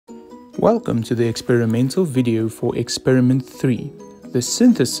Welcome to the experimental video for Experiment 3, the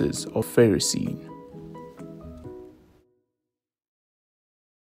Synthesis of Ferrocene.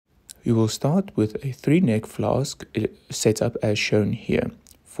 We will start with a 3-neck flask setup as shown here.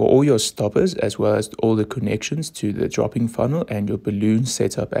 For all your stoppers as well as all the connections to the dropping funnel and your balloon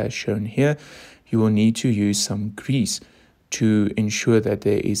setup as shown here, you will need to use some grease to ensure that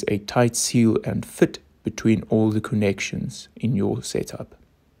there is a tight seal and fit between all the connections in your setup.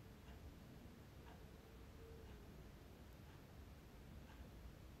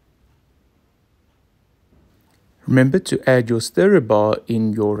 Remember to add your stirrer bar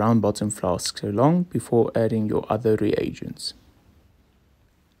in your round bottom flask along before adding your other reagents.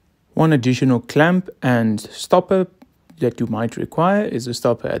 One additional clamp and stopper that you might require is a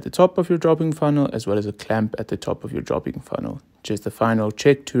stopper at the top of your dropping funnel as well as a clamp at the top of your dropping funnel. Just a final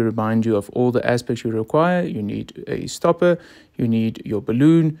check to remind you of all the aspects you require. You need a stopper, you need your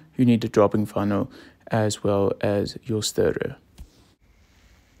balloon, you need the dropping funnel as well as your stirrer.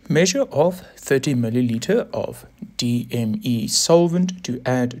 Measure off 30 milliliter of DME solvent to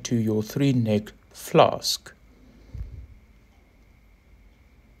add to your 3-neck flask.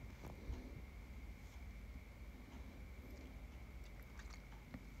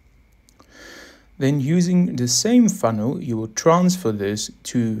 Then using the same funnel, you will transfer this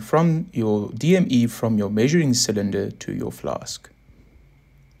from your DME from your measuring cylinder to your flask,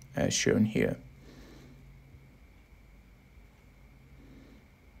 as shown here.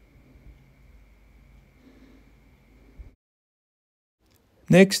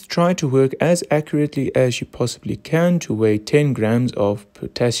 Next, try to work as accurately as you possibly can to weigh 10 grams of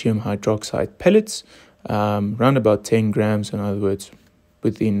potassium hydroxide pellets, around about 10 grams, in other words,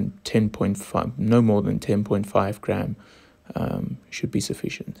 within 10.5, no more than 10.5 gram should be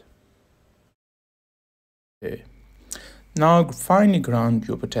sufficient. Okay. Now finely ground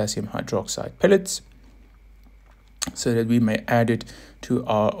your potassium hydroxide pellets so that we may add it to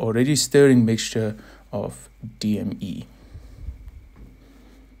our already stirring mixture of DME.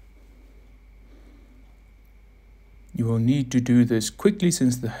 You will need to do this quickly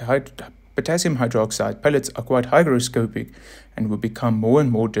since the potassium hydroxide pellets are quite hygroscopic and will become more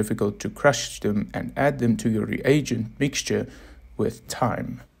and more difficult to crush them and add them to your reagent mixture with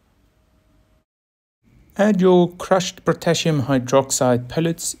time. Add your crushed potassium hydroxide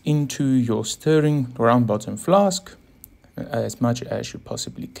pellets into your stirring round bottom flask as much as you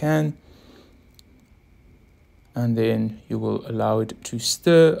possibly can, and then you will allow it to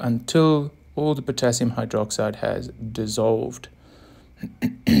stir until all the potassium hydroxide has dissolved.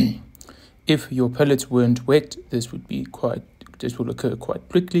 If your pellets weren't wet, this will occur quite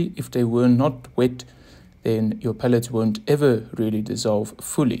quickly. If they were not wet, then your pellets won't ever really dissolve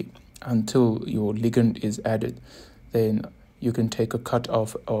fully until your ligand is added. Then you can take a cut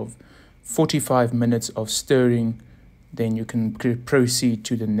off of 45 minutes of stirring. Then you can proceed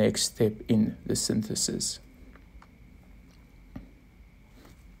to the next step in the synthesis.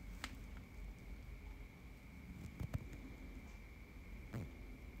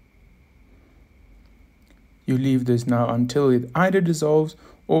 You leave this now until it either dissolves,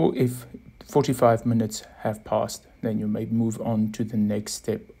 or if 45 minutes have passed, then you may move on to the next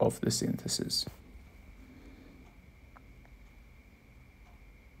step of the synthesis.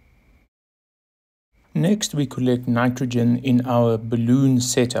 Next, we collect nitrogen in our balloon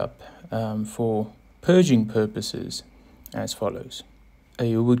setup for purging purposes as follows.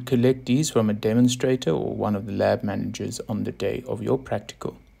 You would collect these from a demonstrator or one of the lab managers on the day of your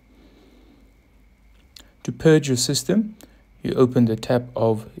practical. To purge your system, you open the tap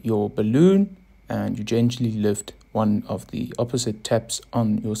of your balloon and you gently lift one of the opposite taps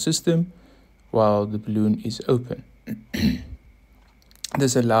on your system while the balloon is open.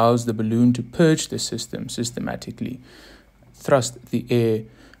 This allows the balloon to purge the system systematically, thrust the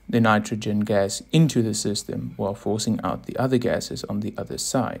nitrogen gas into the system while forcing out the other gases on the other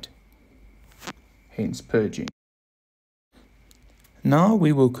side, hence purging. Now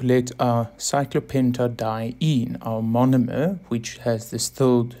we will collect our cyclopentadiene, our monomer, which has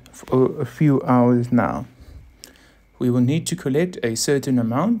distilled for a few hours now. We will need to collect a certain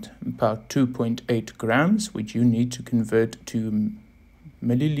amount, about 2.8 grams, which you need to convert to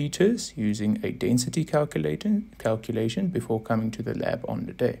milliliters using a density calculation before coming to the lab on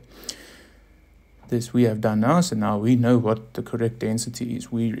the day. This we have done now, so now we know what the correct density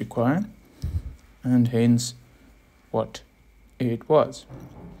is we require, and hence what it was.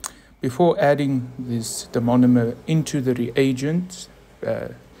 Before adding the monomer into the reagent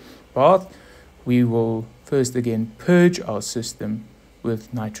bath, we will first again purge our system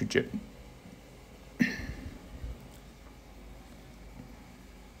with nitrogen.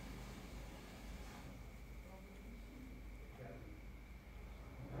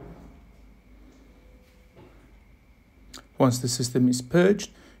 Once the system is purged,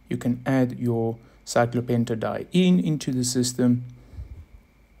 you can add your cyclopentadiene into the system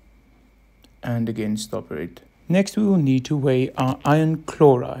and again stop it. Next, we will need to weigh our iron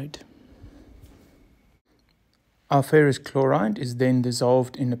chloride. Our ferrous chloride is then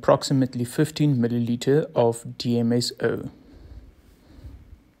dissolved in approximately 15 milliliter of DMSO.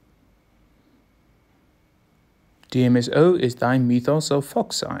 DMSO is dimethyl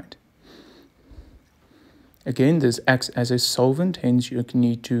sulfoxide. Again, this acts as a solvent, hence you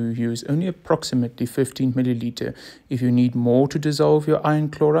need to use only approximately 15 milliliter. If you need more to dissolve your iron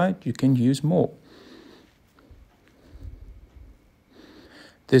chloride, you can use more.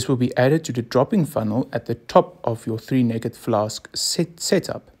 This will be added to the dropping funnel at the top of your 3-necked flask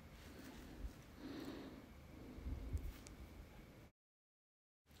setup.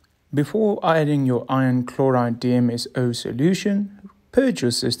 Before adding your iron chloride DMSO solution, purge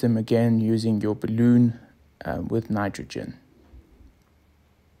your system again using your balloon with nitrogen.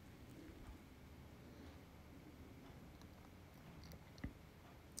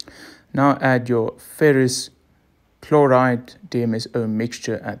 Now add your ferrous chloride DMSO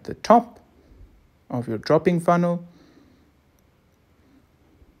mixture at the top of your dropping funnel.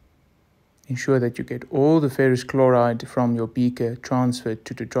 Ensure that you get all the ferrous chloride from your beaker transferred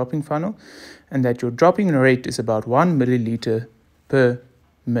to the dropping funnel and that your dropping rate is about 1 milliliter per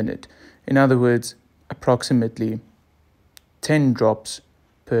minute. In other words, approximately 10 drops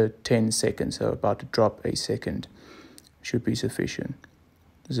per 10 seconds, so about a drop a second should be sufficient.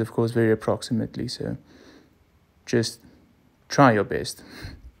 This is of course very approximately, so just try your best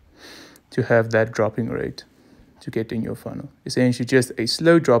to have that dropping rate to get in your funnel. Essentially just a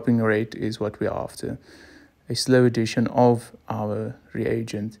slow dropping rate is what we're after, a slow addition of our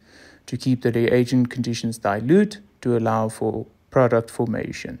reagent to keep the reagent conditions dilute to allow for product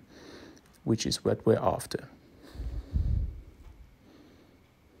formation, which is what we're after.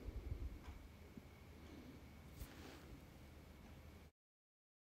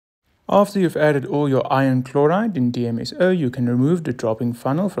 After you've added all your iron chloride in DMSO, you can remove the dropping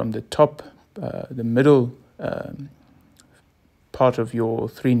funnel from the top, the middle part of your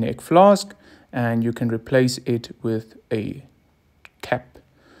 3-neck flask, and you can replace it with a cap,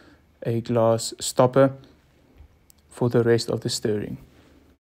 a glass stopper for the rest of the stirring.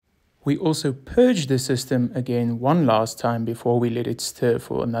 We also purge the system again one last time before we let it stir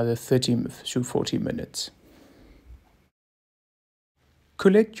for another 30 to 40 minutes.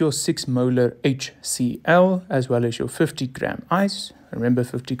 Collect your 6 molar HCl as well as your 50 gram ice. Remember,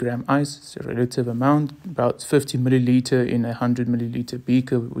 50 gram ice is a relative amount. About 50 milliliter in a 100 milliliter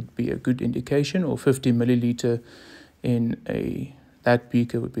beaker would be a good indication, or 50 milliliter in that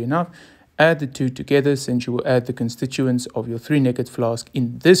beaker would be enough. Add the two together, since you will add the constituents of your 3-necked flask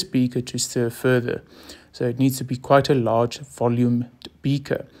in this beaker to stir further. So it needs to be quite a large volume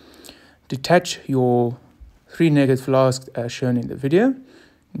beaker. Detach your 3-necked flask as shown in the video.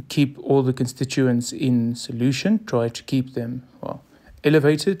 Keep all the constituents in solution. Try to keep them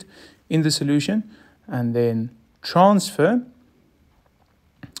elevated in the solution, and then transfer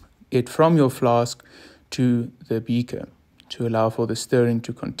it from your flask to the beaker to allow for the stirring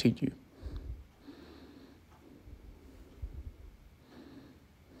to continue.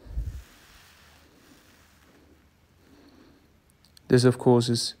 This of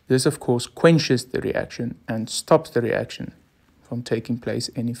course quenches the reaction and stops the reaction from taking place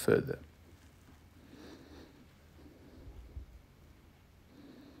any further.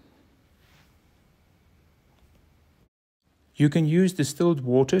 You can use distilled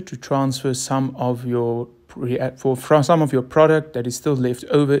water to transfer some of your product that is still left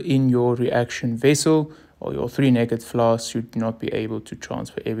over in your reaction vessel, or your 3-necked flask should not be able to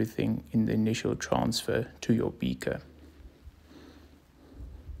transfer everything in the initial transfer to your beaker.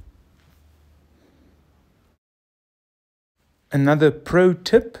 Another pro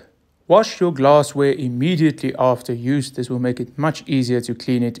tip: wash your glassware immediately after use. This will make it much easier to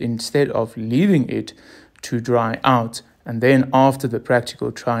clean it instead of leaving it to dry out and then after the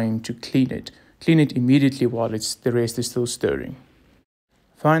practical trying to clean it. Clean it immediately while the rest is still stirring.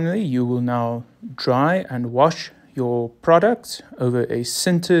 Finally, you will now dry and wash your product over a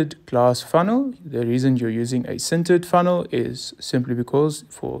sintered glass funnel. The reason you're using a sintered funnel is simply because,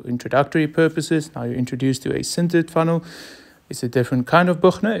 for introductory purposes, now you're introduced to a sintered funnel. It's a different kind of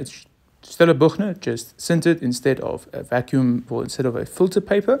Buchner. It's still a Buchner, just sintered instead of a vacuum or instead of a filter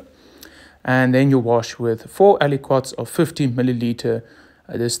paper. And then you wash with 4 aliquots of 50 milliliter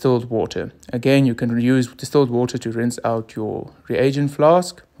distilled water. Again, you can use distilled water to rinse out your reagent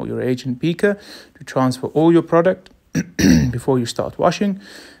flask or your reagent beaker to transfer all your product before you start washing.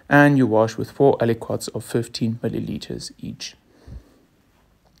 and you wash with 4 aliquots of 15 milliliters each.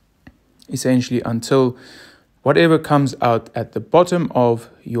 Essentially until whatever comes out at the bottom of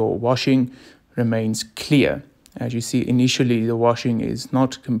your washing remains clear. As you see, initially the washing is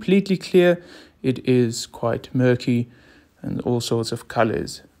not completely clear, it is quite murky and all sorts of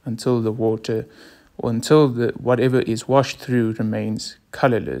colors until the water or until the whatever is washed through remains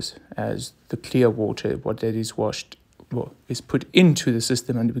colorless, as the clear water, what that is washed or is put into the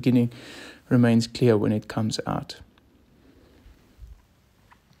system at the beginning, remains clear when it comes out.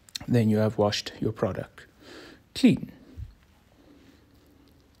 Then you have washed your product clean.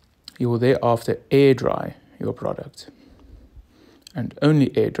 You will thereafter air dry your product, and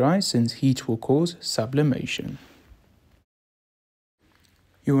only air dry since heat will cause sublimation.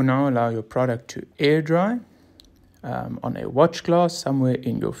 You will now allow your product to air dry on a watch glass somewhere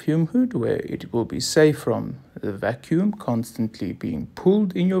in your fume hood, where it will be safe from the vacuum constantly being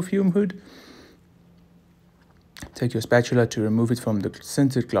pulled in your fume hood. Take your spatula to remove it from the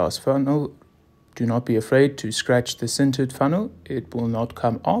sintered glass funnel. Do not be afraid to scratch the sintered funnel. It will not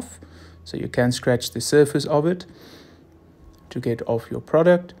come off, so you can scratch the surface of it to get off your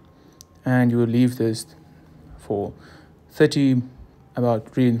product, and you will leave this for about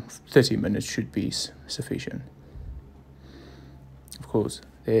 30 minutes should be sufficient. Of course,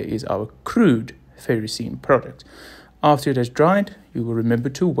 there is our crude ferrocene product. After it has dried, you will remember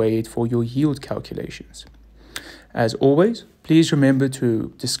to weigh it for your yield calculations. As always, please remember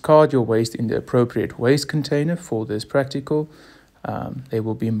to discard your waste in the appropriate waste container for this practical. They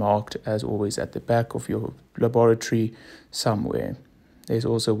will be marked, as always, at the back of your laboratory somewhere. There's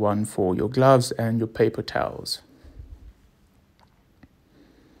also one for your gloves and your paper towels.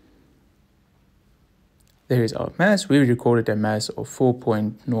 There is our mass. We recorded a mass of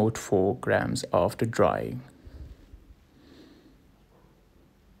 4.04 grams after drying.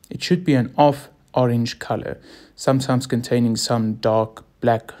 It should be an off-orange color, sometimes containing some dark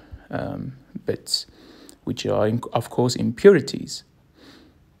black bits, which are, of course, impurities.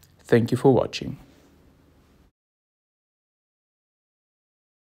 Thank you for watching.